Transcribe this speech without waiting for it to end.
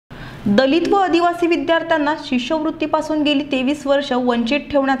दलित व आदिवासी विद्यार्थ्यांना शिष्यवृत्तीपासून गेली 23 वर्ष वंचित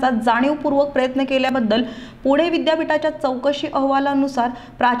ठेवण्याचा जाणीवपूर्वक प्रयत्न केल्याबद्दल पुणे विद्यापीठाच्या चौकशी अहवालानुसार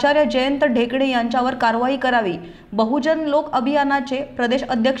प्राचार्य जयंत ढेकणे यांच्यावर कारवाई करावी, बहुजन लोक अभियानाचे प्रदेश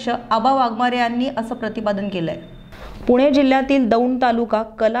अध्यक्ष आबा वाघमारे यांनी असं प्रतिपादन केलंय। पुणे जिल्ह्यातील दौंड तालुका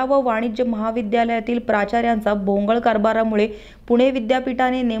कला व वाणिज्य महाविद्यालयातील प्राचार्यांचा भोंगळ कारभारामुळे पुणे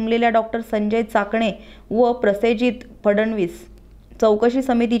विद्यापीठाने नेमलेल्या डॉक्टर संजय चाकणे व प्रसेजित फडणवीस चौकशी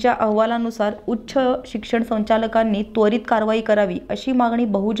समितीच्या अहवालानुसार उच्च शिक्षण संचालकांनी त्वरित कारवाई करावी, अशी मागणी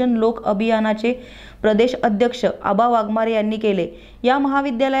बहुजन लोक अभियानाचे प्रदेश अध्यक्ष आबा वाघमारे यांनी केले। या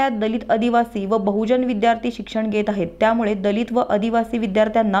महाविद्यालयात दलित, आदिवासी व बहुजन विद्यार्थी शिक्षण घेत आहेत, त्यामुळे दलित व आदिवासी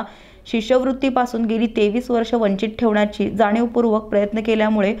विद्यार्थ्यांना शिष्यवृत्तीपासून गेली 23 वर्ष वंचित ठेवण्याची जाणीवपूर्वक प्रयत्न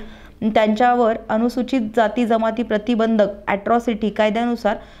केल्यामुळे त्यांच्यावर अनुसूचित जाती जमाती प्रतिबंधक अॅट्रॉसिटी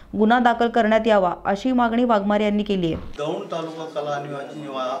कायद्यानुसार गुन्हा दाखल करण्यात यावा, अशी मागणी वाघमारे यांनी केली आहे। दौंड तालुका कला आणि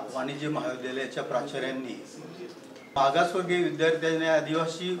वाणिज्य महाविद्यालयाच्या प्राचार्यांनी मागासवर्गीय विद्यार्थ्यांना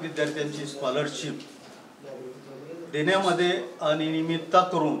आदिवासी विद्यार्थ्यांची स्कॉलरशिप देण्यामध्ये अनियमितता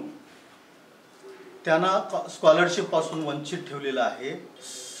करून त्यांना स्कॉलरशिप पासून वंचित ठेवलेलं आहे।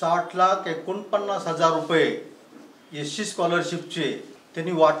 60,49,000 रुपये एससी स्कॉलरशिपचे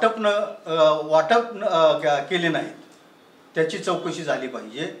त्यांनी वाटप केले नाही, त्याची चौकशी झाली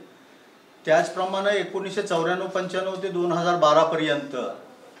पाहिजे। त्याचप्रमाणे 1994-95 ते 2012 पर्यंत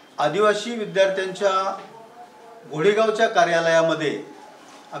आदिवासी विद्यार्थ्यांच्या घोडेगावच्या कार्यालयामध्ये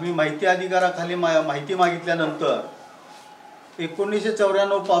आम्ही माहिती अधिकाराखाली माहिती मागितल्यानंतर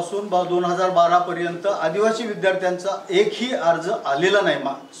 1994 पासून 2012 पर्यंत आदिवासी विद्यार्थ्यांचा एकही अर्ज आलेला नाही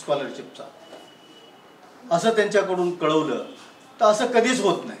स्कॉलरशिपचा, असं त्यांच्याकडून कळवलं। तर असं कधीच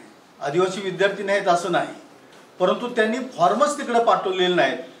होत नाही, आदिवासी विद्यार्थी नाहीत असं नाही, परंतु त्यांनी फॉर्मच तिकडे पाठवलेले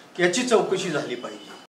नाहीत, याची चौकशी झाली पाहिजे।